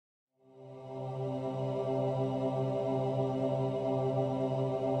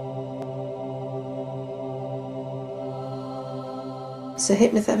So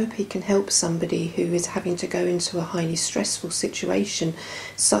hypnotherapy can help somebody who is having to go into a highly stressful situation,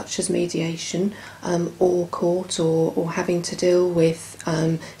 such as mediation or court, or having to deal with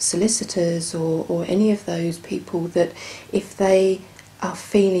solicitors or any of those people, that if they are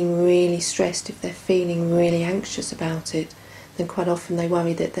feeling really stressed, if they're feeling really anxious about it, then quite often they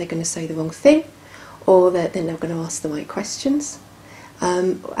worry that they're going to say the wrong thing, or that they're not going to ask the right questions.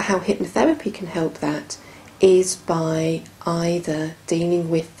 How hypnotherapy can help that is by either dealing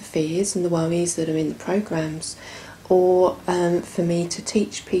with the fears and the worries that are in the programs, or for me to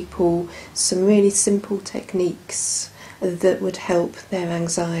teach people some really simple techniques that would help their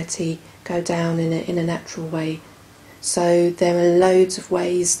anxiety go down in a natural way. So there are loads of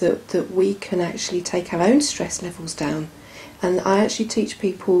ways that we can actually take our own stress levels down. And I actually teach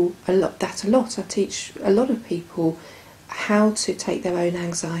people a lot. I teach a lot of people how to take their own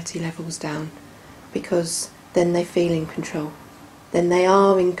anxiety levels down, because then they feel in control. Then they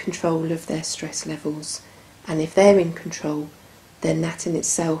are in control of their stress levels. And if they're in control, then that in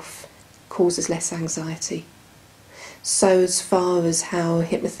itself causes less anxiety. So as far as how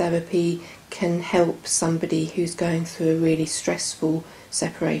hypnotherapy can help somebody who's going through a really stressful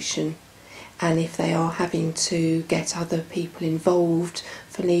separation, and if they are having to get other people involved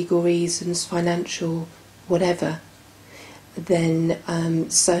for legal reasons, financial, whatever, then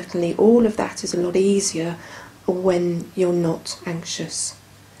certainly all of that is a lot easier when you're not anxious,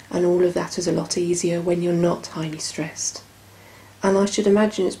 and all of that is a lot easier when you're not highly stressed. And I should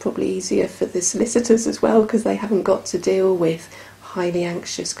imagine it's probably easier for the solicitors as well, because they haven't got to deal with highly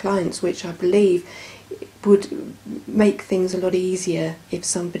anxious clients, which I believe would make things a lot easier if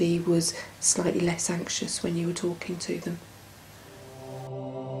somebody was slightly less anxious when you were talking to them.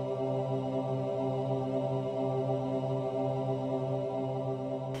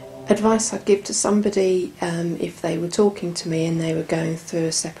 Advice I'd give to somebody if they were talking to me and they were going through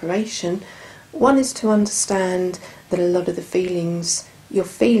a separation, one is to understand that a lot of the feelings you're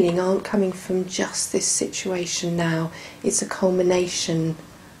feeling aren't coming from just this situation now. It's a culmination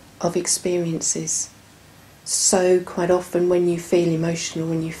of experiences. So quite often when you feel emotional,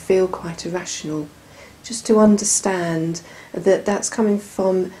 when you feel quite irrational, just to understand that that's coming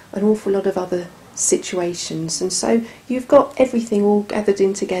from an awful lot of other situations, and so you've got everything all gathered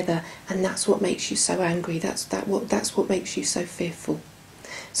in together, and that's what makes you so angry, that's what makes you so fearful.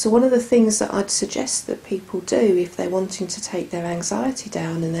 So one of the things that I'd suggest that people do if they're wanting to take their anxiety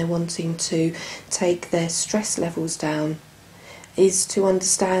down and they're wanting to take their stress levels down is to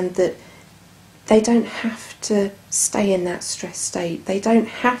understand that they don't have to stay in that stress state. They don't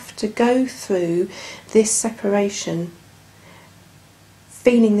have to go through this separation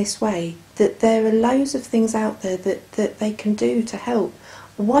feeling this way. That there are loads of things out there that they can do to help.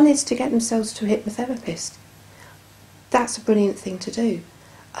 One is to get themselves to a hypnotherapist. That's a brilliant thing to do.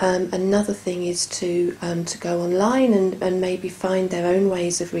 Another thing is to go online and maybe find their own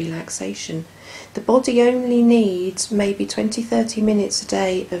ways of relaxation. The body only needs maybe 20-30 minutes a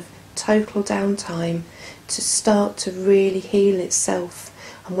day of total downtime to start to really heal itself.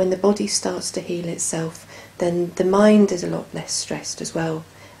 And when the body starts to heal itself, then the mind is a lot less stressed as well,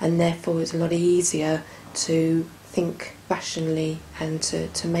 and therefore it's a lot easier to think rationally and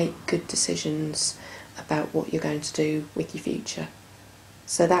to make good decisions about what you're going to do with your future.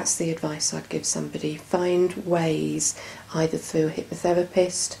 So that's the advice I'd give somebody. Find ways, either through a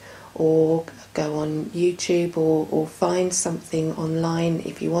hypnotherapist, or go on YouTube, or find something online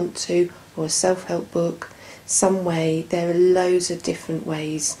if you want to, or a self-help book, some way. There are loads of different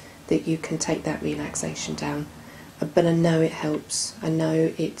ways that you can take that relaxation down. But I know it helps. I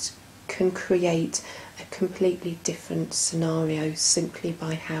know it can create a completely different scenario simply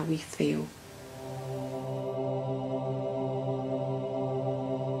by how we feel.